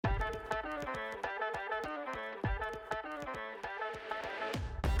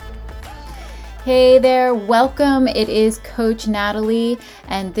Hey there, welcome. It is Coach Natalie,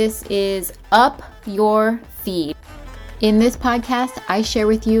 and this is Up Your Feed. In this podcast, I share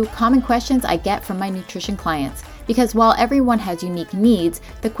with you common questions I get from my nutrition clients, because while everyone has unique needs,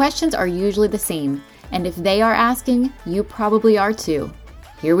 the questions are usually the same. And if they are asking, you probably are too.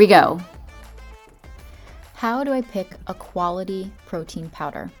 Here we go. How do I pick a quality protein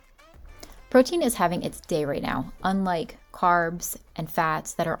powder? Protein is having its day right now, unlike carbs and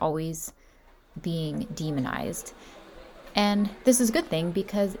fats that are always being demonized. And this is a good thing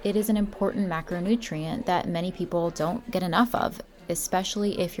because it is an important macronutrient that many people don't get enough of,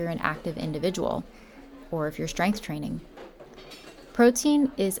 especially if you're an active individual or if you're strength training.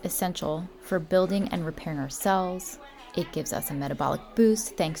 Protein is essential for building and repairing our cells. It gives us a metabolic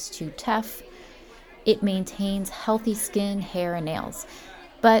boost thanks to TEF. It maintains healthy skin, hair, and nails.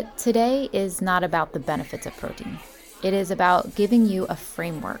 But today is not about the benefits of protein. It is about giving you a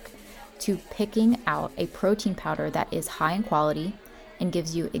framework to picking out a protein powder that is high in quality and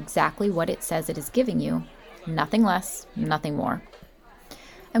gives you exactly what it says it is giving you, nothing less, nothing more.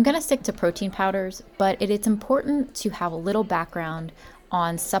 I'm going to stick to protein powders, but it's important to have a little background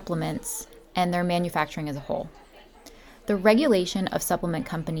on supplements and their manufacturing as a whole. The regulation of supplement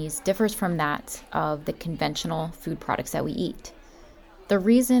companies differs from that of the conventional food products that we eat. The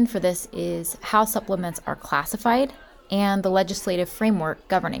reason for this is how supplements are classified and the legislative framework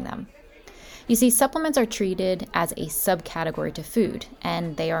governing them. You see, supplements are treated as a subcategory to food,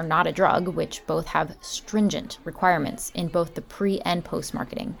 and they are not a drug, which both have stringent requirements in both the pre- and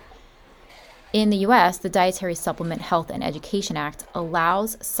post-marketing. In the US, the Dietary Supplement Health and Education Act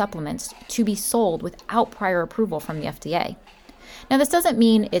allows supplements to be sold without prior approval from the FDA. Now, this doesn't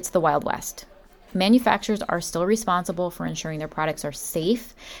mean it's the Wild West. Manufacturers are still responsible for ensuring their products are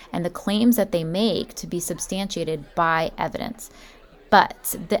safe and the claims that they make to be substantiated by evidence.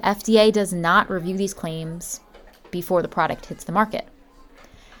 But the FDA does not review these claims before the product hits the market.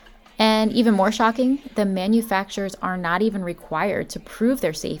 And even more shocking, the manufacturers are not even required to prove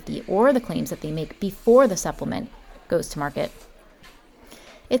their safety or the claims that they make before the supplement goes to market.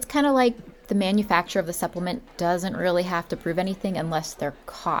 It's kind of like the manufacturer of the supplement doesn't really have to prove anything unless they're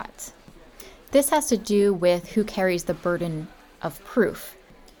caught. This has to do with who carries the burden of proof.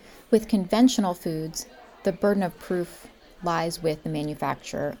 With conventional foods, the burden of proof lies with the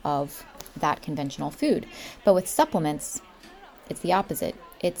manufacturer of that conventional food. But with supplements, it's the opposite.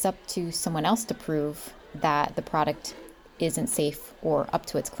 It's up to someone else to prove that the product isn't safe or up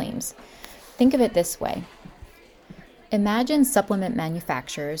to its claims. Think of it this way. Imagine supplement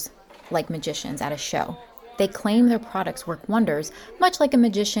manufacturers like magicians at a show. They claim their products work wonders, much like a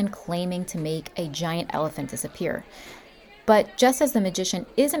magician claiming to make a giant elephant disappear. But just as the magician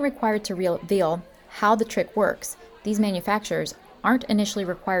isn't required to reveal how the trick works, these manufacturers aren't initially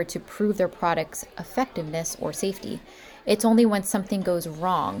required to prove their product's effectiveness or safety. It's only when something goes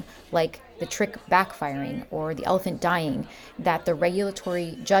wrong, like the trick backfiring or the elephant dying, that the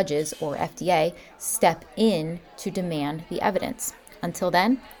regulatory judges, or FDA, step in to demand the evidence. Until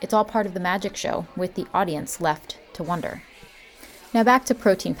then, it's all part of the magic show, with the audience left to wonder. Now back to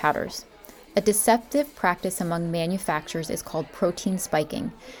protein powders. A deceptive practice among manufacturers is called protein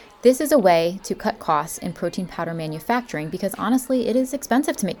spiking. This is a way to cut costs in protein powder manufacturing because honestly, it is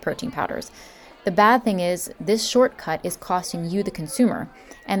expensive to make protein powders. The bad thing is this shortcut is costing you, the consumer,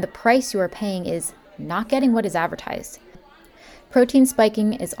 and the price you are paying is not getting what is advertised. Protein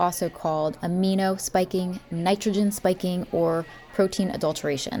spiking is also called amino spiking, nitrogen spiking, or protein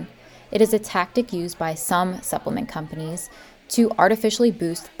adulteration. It is a tactic used by some supplement companies to artificially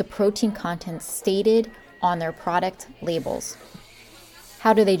boost the protein content stated on their product labels.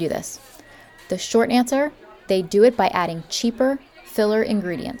 How do they do this? The short answer, they do it by adding cheaper filler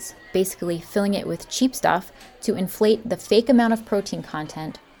ingredients, basically filling it with cheap stuff to inflate the fake amount of protein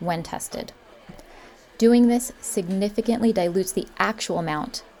content when tested. Doing this significantly dilutes the actual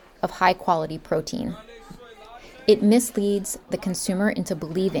amount of high-quality protein. It misleads the consumer into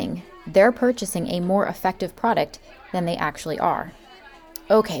believing they're purchasing a more effective product than they actually are.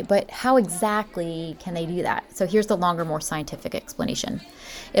 Okay, but how exactly can they do that? So here's the longer, more scientific explanation.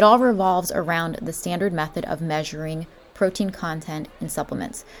 It all revolves around the standard method of measuring protein content in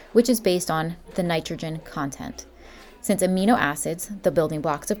supplements, which is based on the nitrogen content. Since amino acids, the building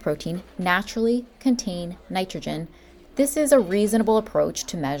blocks of protein, naturally contain nitrogen, this is a reasonable approach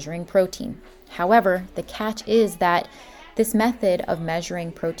to measuring protein. However, the catch is that this method of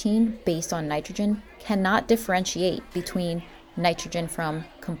measuring protein based on nitrogen cannot differentiate between nitrogen from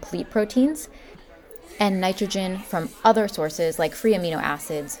complete proteins and nitrogen from other sources like free amino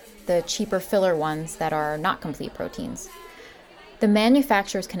acids, the cheaper filler ones that are not complete proteins. The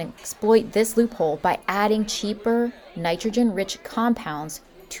manufacturers can exploit this loophole by adding cheaper nitrogen-rich compounds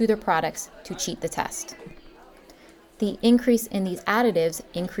to their products to cheat the test. The increase in these additives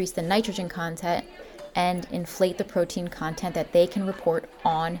increase the nitrogen content and inflate the protein content that they can report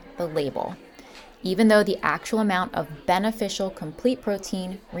on the label, even though the actual amount of beneficial complete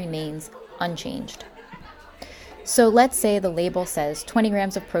protein remains unchanged. So let's say the label says 20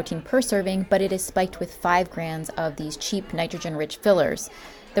 grams of protein per serving, but it is spiked with 5 grams of these cheap nitrogen-rich fillers.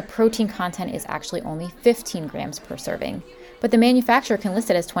 The protein content is actually only 15 grams per serving. But the manufacturer can list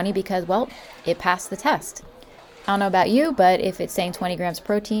it as 20 because, well, it passed the test. I don't know about you, but if it's saying 20 grams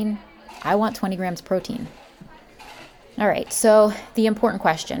protein, I want 20 grams protein. All right, so the important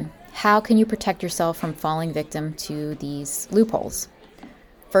question, how can you protect yourself from falling victim to these loopholes?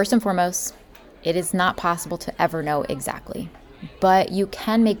 First and foremost, it is not possible to ever know exactly, but you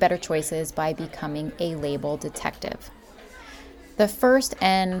can make better choices by becoming a label detective. The first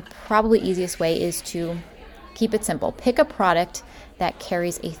and probably easiest way is to keep it simple. Pick a product that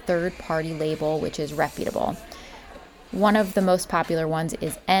carries a third-party label which is reputable. One of the most popular ones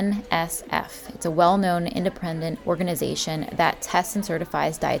is NSF. It's a well-known independent organization that tests and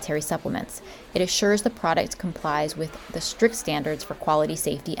certifies dietary supplements. It assures the product complies with the strict standards for quality,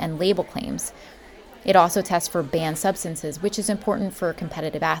 safety, and label claims. It also tests for banned substances, which is important for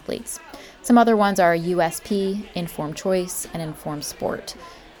competitive athletes. Some other ones are USP, Informed Choice, and Informed Sport.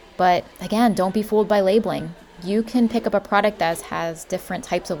 But again, don't be fooled by labeling. You can pick up a product that has different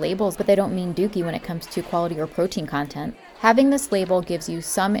types of labels, but they don't mean dookie when it comes to quality or protein content. Having this label gives you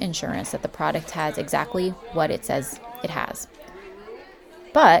some insurance that the product has exactly what it says it has.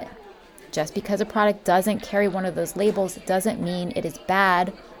 But just because a product doesn't carry one of those labels doesn't mean it is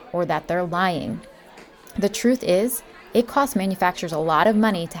bad or that they're lying. The truth is, it costs manufacturers a lot of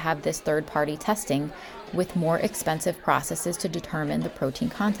money to have this third-party testing with more expensive processes to determine the protein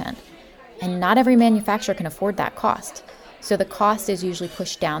content. And not every manufacturer can afford that cost. So the cost is usually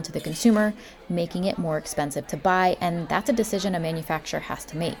pushed down to the consumer, making it more expensive to buy, and that's a decision a manufacturer has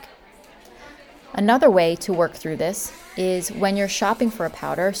to make. Another way to work through this is when you're shopping for a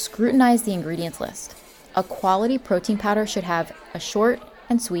powder, scrutinize the ingredients list. A quality protein powder should have a short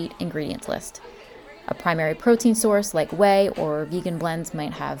and sweet ingredients list. A primary protein source like whey or vegan blends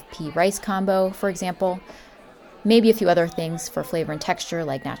might have pea rice combo, for example. Maybe a few other things for flavor and texture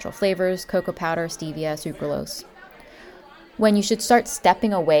like natural flavors, cocoa powder, stevia, sucralose. When you should start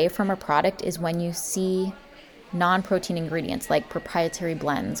stepping away from a product is when you see non-protein ingredients like proprietary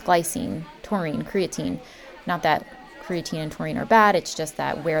blends, glycine, taurine, creatine. Not that creatine and taurine are bad, it's just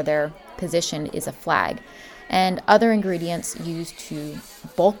that where they're positioned is a flag. And other ingredients used to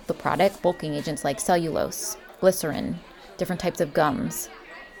bulk the product, bulking agents like cellulose, glycerin, different types of gums.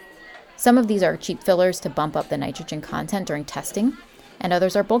 Some of these are cheap fillers to bump up the nitrogen content during testing, and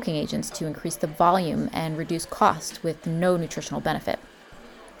others are bulking agents to increase the volume and reduce cost with no nutritional benefit.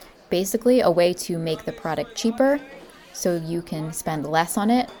 Basically, a way to make the product cheaper so you can spend less on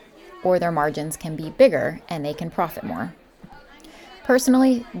it, or their margins can be bigger and they can profit more.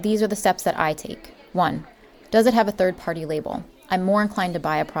 Personally, these are the steps that I take. 1. Does it have a third-party label? I'm more inclined to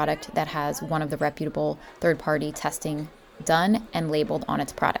buy a product that has one of the reputable third-party testing done and labeled on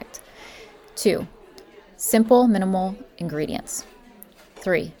its product. 2. Simple, minimal ingredients.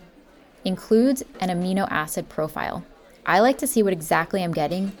 3. Includes an amino acid profile. I like to see what exactly I'm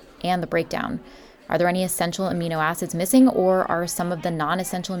getting and the breakdown. Are there any essential amino acids missing, or are some of the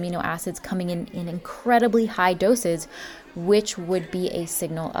non-essential amino acids coming in incredibly high doses, which would be a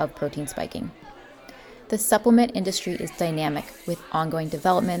signal of protein spiking? The supplement industry is dynamic with ongoing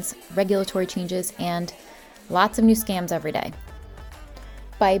developments, regulatory changes, and lots of new scams every day.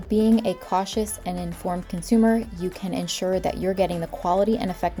 By being a cautious and informed consumer, you can ensure that you're getting the quality and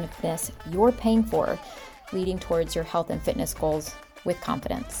effectiveness you're paying for, leading towards your health and fitness goals with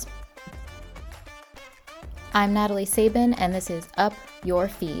confidence. I'm Natalie Sabin, and this is Up Your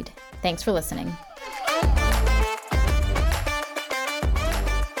Feed. Thanks for listening.